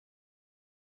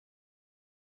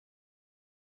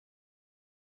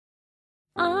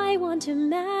I want a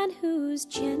man who's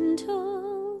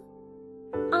gentle.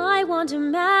 I want a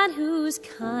man who's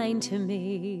kind to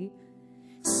me.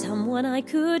 Someone I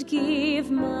could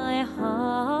give my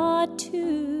heart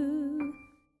to.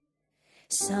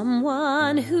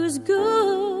 Someone who's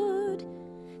good.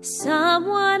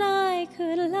 Someone I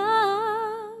could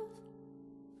love.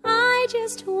 I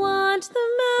just want the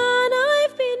man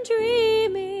I've been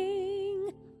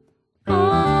dreaming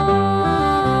of.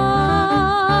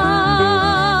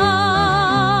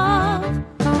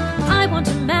 I want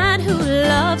a man who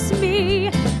loves me.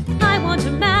 I want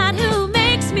a man who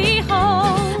makes me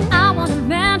whole. I want a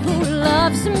man who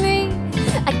loves me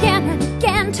again and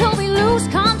again till we lose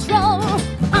control.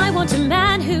 I want a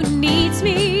man who needs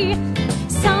me,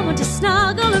 someone to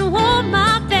snuggle and warm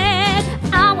my bed.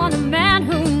 I want a man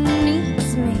who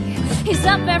needs me. He's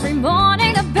up every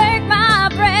morning to bake my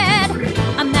bread.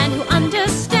 A man who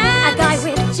understands. A guy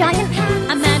with giant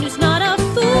hands. A man who's not a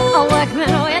fool. A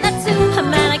workman with a tool. A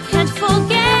man I can't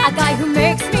forget. A guy who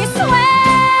makes me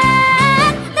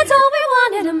sweat. That's all we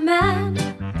want in a man.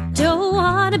 Don't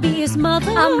wanna be his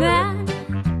mother. A man.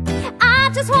 I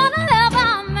just wanna love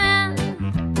a man.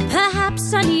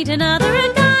 Perhaps I need another.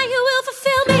 A guy who will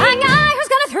fulfill me. A guy who's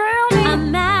gonna thrill me. A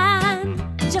man.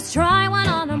 Just try one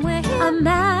on and with him. A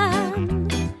man.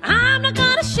 I'm not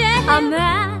gonna share him. A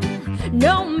man.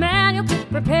 No man, you'll be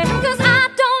prepared. Cause I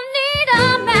don't need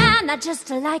a man. I just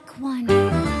like one.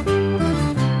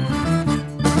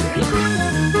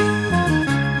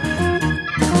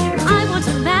 I want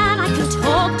a man I can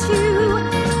talk to.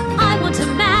 I want a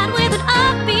man with an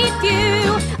upbeat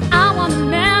view. I want a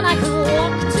man I can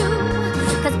walk to.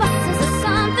 Cause buses are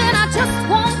something I just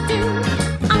won't do.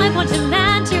 I want a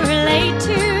man to relate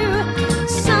to.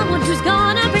 Someone who's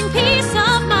gonna bring peace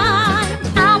of mind.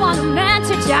 I want a man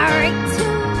to gyrate to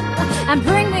and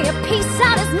bring me a piece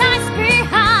out his nice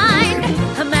behind.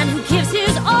 A man who gives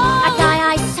his all. A guy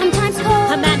I sometimes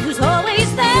call. A man who's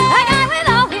always there. A guy with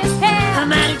all his hair. A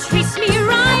man who treats me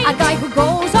right. A guy who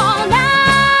goes all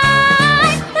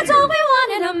night. That's all we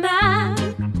want in a man.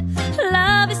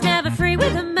 Love is never free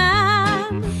with a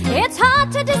man. It's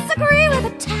hard to disagree with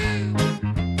a tan.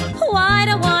 Why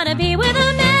do I wanna be with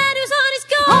a man who's on his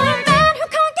guard? Or a man who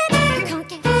can't get in, who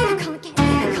can't get in, who can't get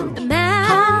in, who can't get in. A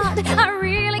man, I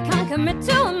really can't commit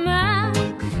to a man.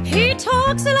 He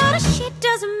talks a lot of shit,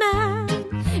 does a man.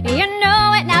 You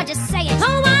know it, now just say it.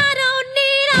 Oh, I don't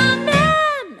need a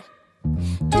man.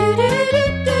 Do do do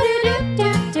do do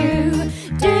do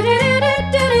do do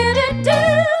do do do.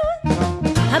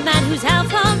 A man who's out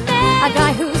for me. A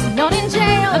guy who's not in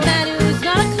jail. A man who's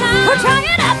not a clown. Who'll try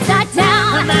it upside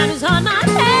down. A man who's on my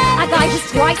head. A guy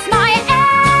who's twice my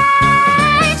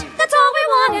age. That's all we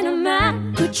want in a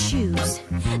man. Good shoes.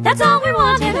 That's all we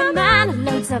want in a man.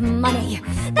 Loads of money.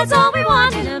 That's all we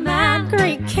want in a man.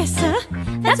 Great kisser.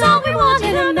 That's all we want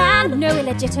in a man. No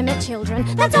illegitimate children.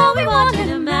 That's all we want in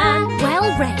a man. Well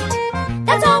read.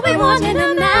 That's all we want in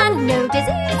a man. No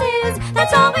diseases.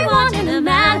 That's all we want in a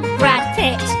man. Brad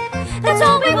Pitt. That's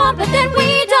all we want, but then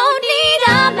we don't need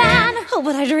a man. Oh,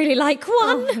 but I'd really like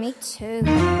one. Oh, me too.